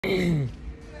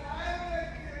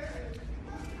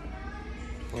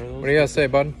What do you gotta say,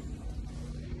 bud?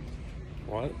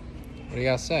 What? What do you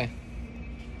gotta say?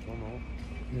 I don't know.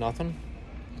 Nothing?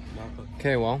 Nothing.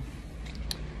 Okay, well.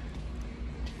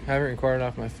 Haven't recorded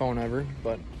off my phone ever,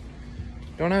 but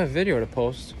don't have a video to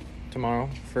post tomorrow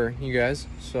for you guys.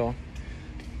 So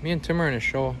me and Tim are gonna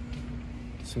show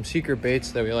some secret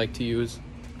baits that we like to use.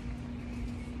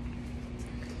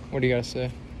 What do you gotta say?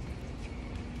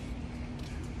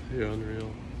 You're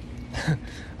unreal.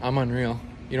 I'm unreal.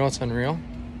 You know what's unreal?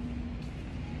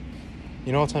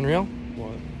 You know what's unreal?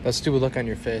 What? That stupid look on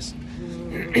your face.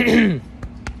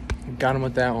 Got him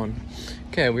with that one.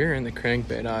 Okay, we're in the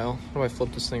crankbait aisle. How do I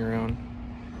flip this thing around?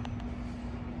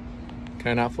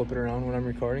 Can I not flip it around when I'm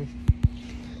recording?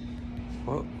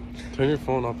 What? Turn your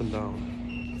phone up and down.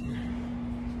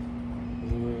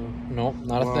 Nope,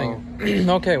 not a thing.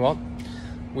 Okay, well,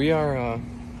 we are,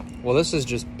 well, this is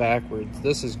just backwards.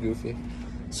 This is goofy.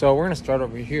 So we're going to start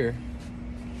over here.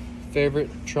 Favorite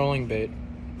trolling bait.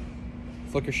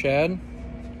 Flicker shad,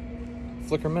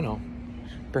 flicker minnow.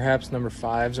 Perhaps number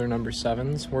 5s or number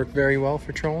 7s work very well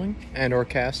for trolling and or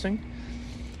casting.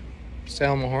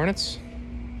 Salmon hornets.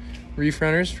 Reef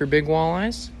runners for big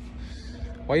walleyes.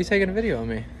 Why are you taking a video of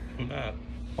me? I'm not.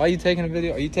 Why are you taking a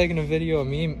video? Are you taking a video of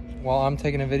me while I'm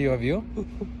taking a video of you?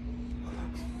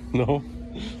 No.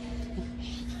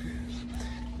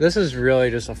 This is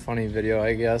really just a funny video,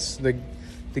 I guess. The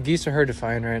geese are hard to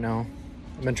find right now.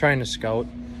 I've been trying to scout.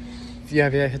 If you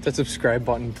have yet, hit that subscribe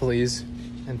button, please.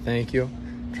 And thank you.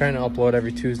 I'm trying to upload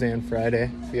every Tuesday and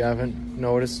Friday, if you haven't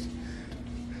noticed.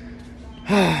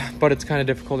 But it's kind of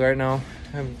difficult right now.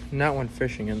 I've not went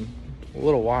fishing in a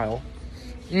little while.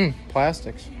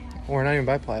 Plastics. Or not even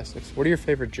buy plastics. What are your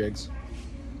favorite jigs?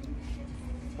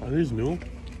 Are these new?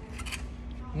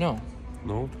 No.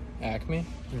 No. Acme?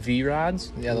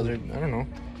 V-Rods? Yeah, those are, I don't know.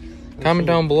 Comment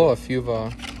down below if you've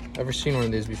ever seen one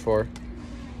of these before.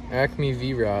 Acme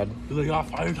V-Rod. Do they got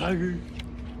Fire Tiger?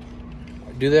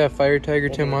 Do they have Fire Tiger?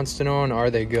 Tim wants to know, and are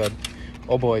they good?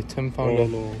 Oh boy, Tim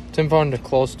found a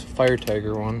close to Fire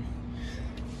Tiger one.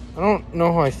 I don't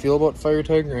know how I feel about Fire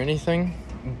Tiger or anything,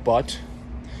 but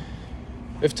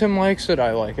if Tim likes it,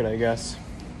 I like it, I guess.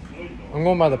 I'm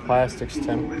going by the plastics,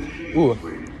 Tim. Ooh,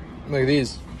 look at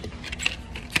these.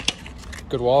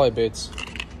 Good walleye baits.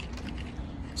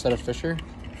 Is that a Fisher?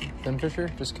 Thin Fisher?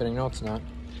 Just kidding, no it's not.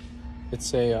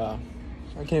 It's a,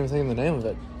 I can't even think of the name of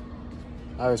it.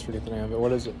 I always forget the name of it.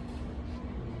 What is it?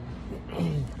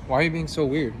 Why are you being so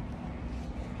weird?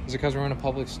 Is it because we're in a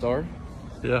public store?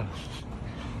 Yeah.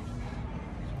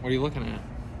 What are you looking at?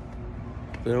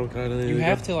 They don't got any. You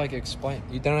have to like explain.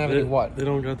 You don't have any what? They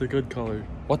don't got the good color.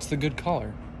 What's the good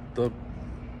color? The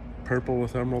purple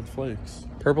with emerald flakes.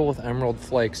 Purple with emerald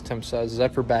flakes, Tim says. Is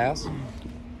that for bass?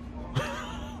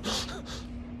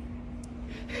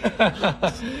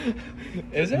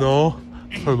 Is it? No,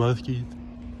 for muskies.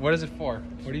 What is it for?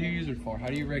 What do you use it for? How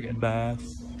do you rig it?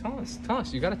 Bass. Tell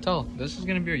us. You gotta tell. This is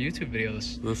gonna be our YouTube video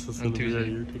This is on gonna be our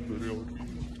Tuesday. YouTube video.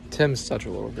 Tim's such a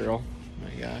little girl. Oh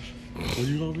my gosh. What do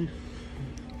you love me?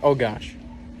 Oh gosh.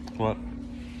 What?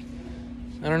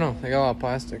 I don't know. They got a lot of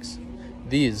plastics.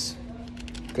 These.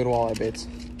 Good walleye baits.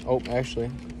 Oh, actually.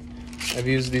 I've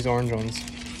used these orange ones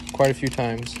quite a few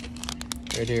times.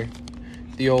 Right here.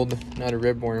 The old, not a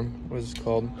ribworm, what is it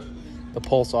called? The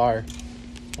Pulse R.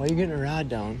 Why are you getting a rod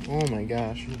down? Oh my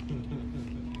gosh.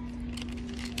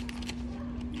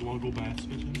 You wanna go bass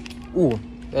fishing? Ooh,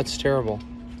 that's terrible.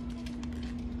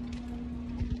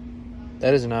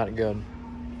 That is not good.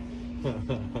 That's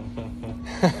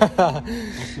not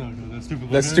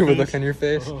good. That stupid look on your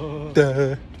face.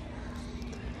 Duh.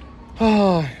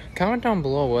 Oh, comment down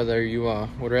below whether you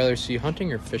would rather see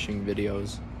hunting or fishing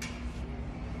videos.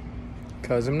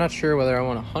 Because I'm not sure whether I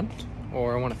want to hunt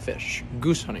or I want to fish.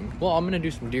 Goose hunting. Well, I'm going to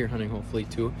do some deer hunting hopefully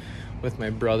too with my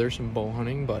brother, some bow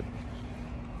hunting, but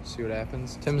see what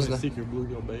happens. Tim's my the secret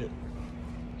bluegill bait.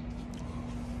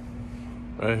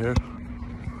 Right here.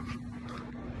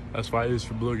 That's why I use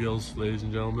for bluegills, ladies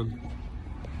and gentlemen.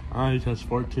 I catch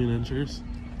 14 inches.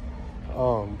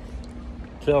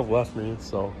 Caleb left me,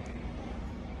 so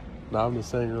now I'm just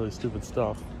saying really stupid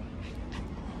stuff.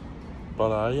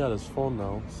 But I got his phone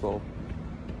now, so.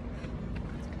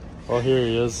 Oh, here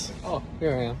he is. Oh,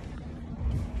 here I am.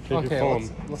 Take your phone.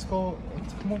 Let's go.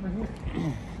 Let's come over here.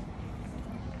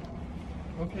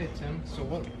 Okay, Tim. So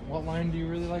what line do you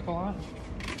really like a lot?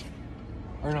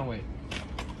 Or no, wait.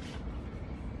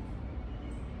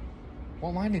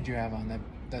 What line did you have on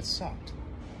that sucked?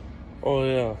 Oh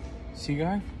yeah.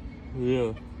 Seaguar?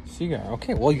 Yeah. Seaguar.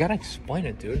 Okay, well you gotta explain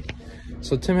it, dude.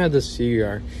 So Tim had this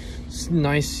Seaguar.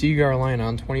 Nice Seaguar line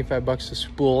on, 25 bucks a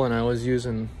spool, and I was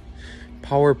using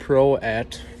Power Pro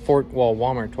at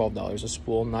Walmart, $12 a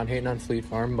spool. Not hating on Fleet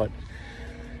Farm, but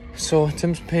so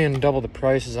Tim's paying double the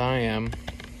price as I am,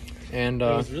 and It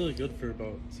was really good for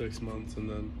about 6 months, and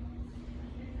then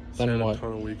Then had what? a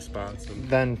ton of weak spots. And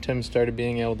then Tim started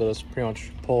being able to just pretty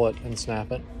much pull it and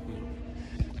snap it.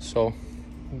 So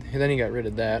then he got rid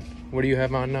of that. What do you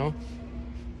have on now?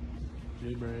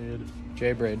 J-Braid.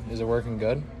 J-Braid. Is it working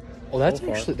good? Well,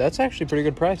 that's actually pretty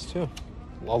good price too.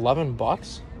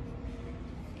 $11.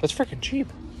 That's freaking cheap.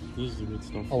 This is the good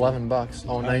stuff. $11.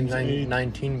 Oh, Times eight.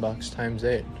 $19 times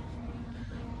 8.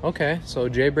 Okay, so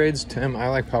J-Braid's Tim. I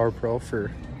like Power Pro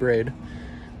for braid.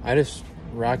 I just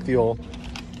rock the old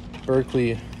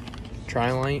Berkeley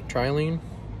Trilene.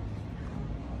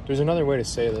 There's another way to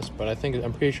say this, but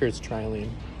I'm pretty sure it's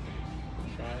Trilene.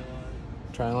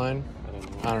 Triline?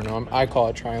 I don't know. I call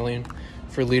it Trilene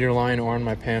for leader line or on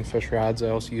my panfish rods. I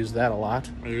also use that a lot.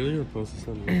 Are you really gonna post this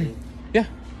on YouTube? Yeah.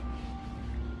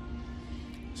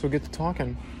 So get to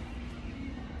talking.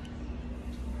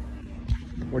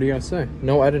 What do you guys say?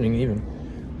 No editing even.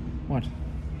 What?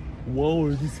 Whoa,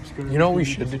 are these subscribers? You know what we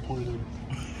should do?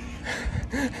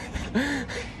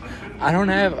 I don't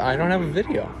have a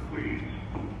video.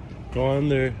 Go on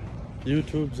there.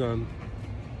 YouTube's on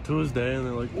Tuesday, and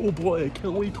they're like, "Oh boy, I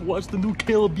can't wait to watch the new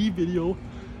Caleb B video."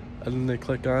 And then they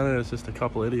click on it. It's just a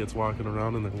couple idiots walking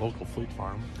around in their local Fleet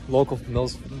Farm.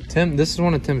 Tim, this is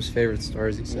one of Tim's favorite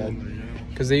stores. He said,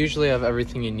 because they usually have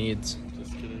everything he needs.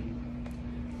 Just kidding.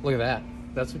 Look at that.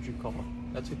 That's what you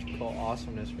call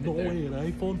awesomeness right No there. way, an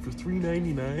iPhone for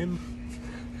 $399.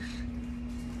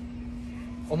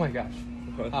 Oh my gosh.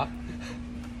 What?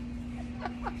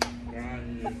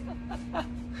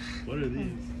 What are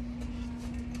these?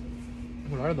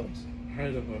 What are those?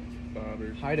 Hide-a-hook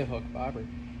bobbers. Hide-a-hook bobber.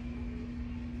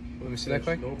 Let me see that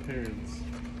quick. No parents.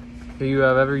 If you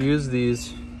have ever used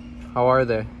these, how are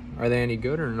they? Are they any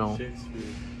good or no? Shakespeare.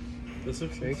 This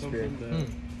looks like Shakespeare. something that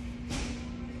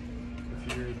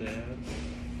if you're a dad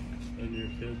and your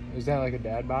kid. Is that like a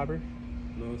dad bobber?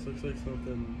 No, this looks like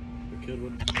something the kid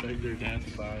would beg their dad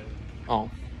to buy. Oh,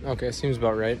 okay. Seems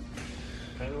about right.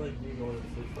 Kind of like me going to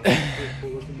the Fleet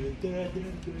Farm and being like,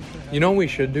 Dad. You know what we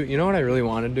should do? You know what I really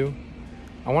want to do?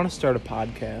 I want to start a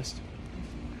podcast.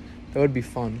 That would be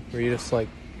fun. Where you just like,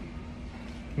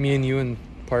 me and you and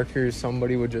Parker or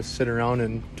somebody would just sit around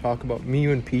and talk about, me,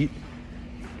 you and Pete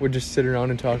would just sit around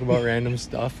and talk about random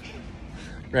stuff.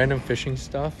 Random fishing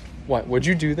stuff. What? Would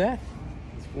you do that?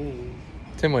 It's cool.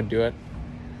 Tim would do it.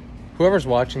 Whoever's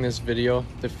watching this video,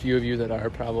 the few of you that are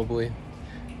probably.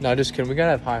 No, just kidding. We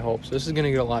gotta have high hopes. This is gonna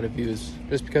get a lot of views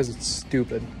just because it's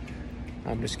stupid.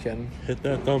 I'm just kidding. Hit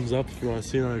that thumbs up if you want to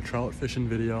see another trout fishing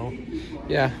video.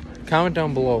 Yeah, comment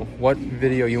down below what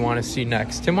video you want to see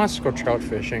next. Tim wants to go trout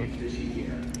fishing.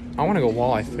 I want to go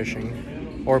walleye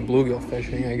fishing or bluegill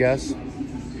fishing, I guess.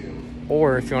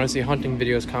 Or if you want to see hunting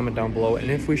videos, comment down below. And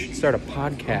if we should start a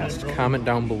podcast, comment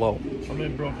down below.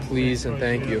 Please and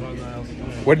thank you.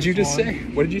 What did you just say?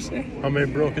 What did you say? How many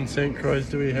broken St. Croix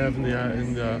do we have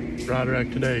in the rod rack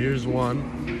today? Here's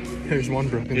one. There's one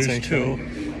broken Here's St. two.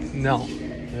 Croix. No.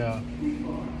 Yeah.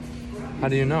 How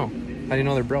do you know? How do you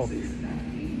know they're broke?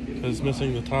 It's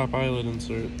missing the top eyelid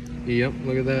insert. Yep,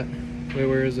 look at that. Wait,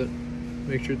 where is it?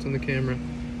 Make sure it's on the camera.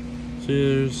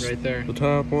 See, there's Right there. the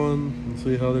top one. And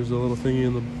see how there's a little thingy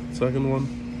in the second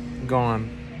one? Gone.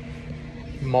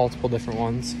 Multiple different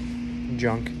ones.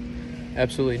 Junk.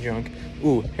 Absolutely junk.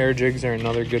 Ooh, hair jigs are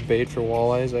another good bait for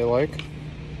walleyes I like.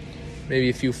 Maybe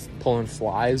a few pulling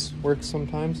flies works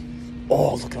sometimes.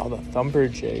 Oh, look at all the thumper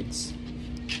jigs.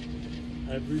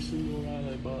 Every single rod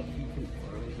I bought from Fleet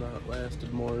Farm has not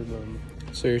lasted more than...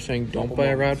 So you're saying don't buy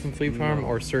a rod from Fleet Farm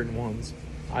or certain ones?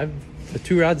 The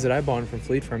two rods that I bought from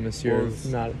Fleet Farm this year Was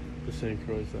have not the St.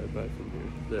 Croix I buy from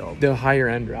here. They all... the higher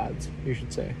end rods, you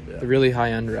should say. Yeah. The really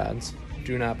high end rods.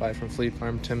 Do not buy from Fleet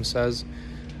Farm, Tim says.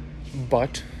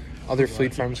 But other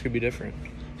Fleet Farms could be different.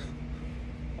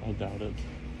 I doubt it.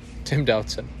 Tim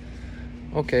doubts it.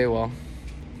 Okay, well,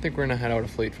 I think we're gonna head out to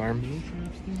Fleet Farm.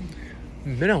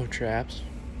 Minnow traps.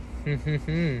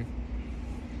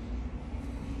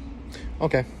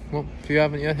 Okay, well, if you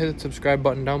haven't yet, hit the subscribe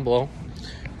button down below.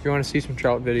 If you want to see some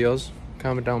trout videos,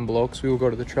 comment down below because we will go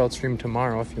to the trout stream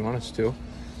tomorrow if you want us to.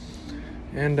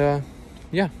 And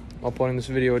yeah, uploading this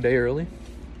video a day early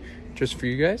just for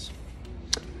you guys.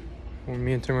 When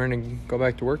me and Tim are gonna go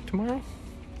back to work tomorrow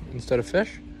instead of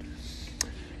fish.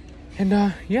 And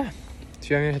yeah, if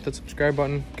you haven't hit that subscribe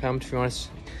button, comment if you want to.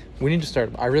 We need to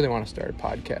start. I really want to start a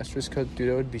podcast just because, dude,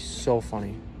 it would be so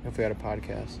funny if we had a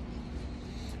podcast.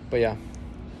 But yeah,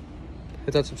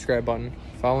 hit that subscribe button.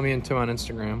 Follow me and Tim on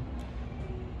Instagram.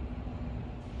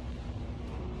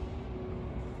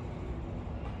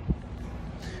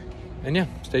 And yeah,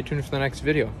 stay tuned for the next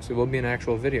video. So it will be an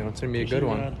actual video. It's gonna be a good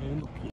one. Fishing rod handle.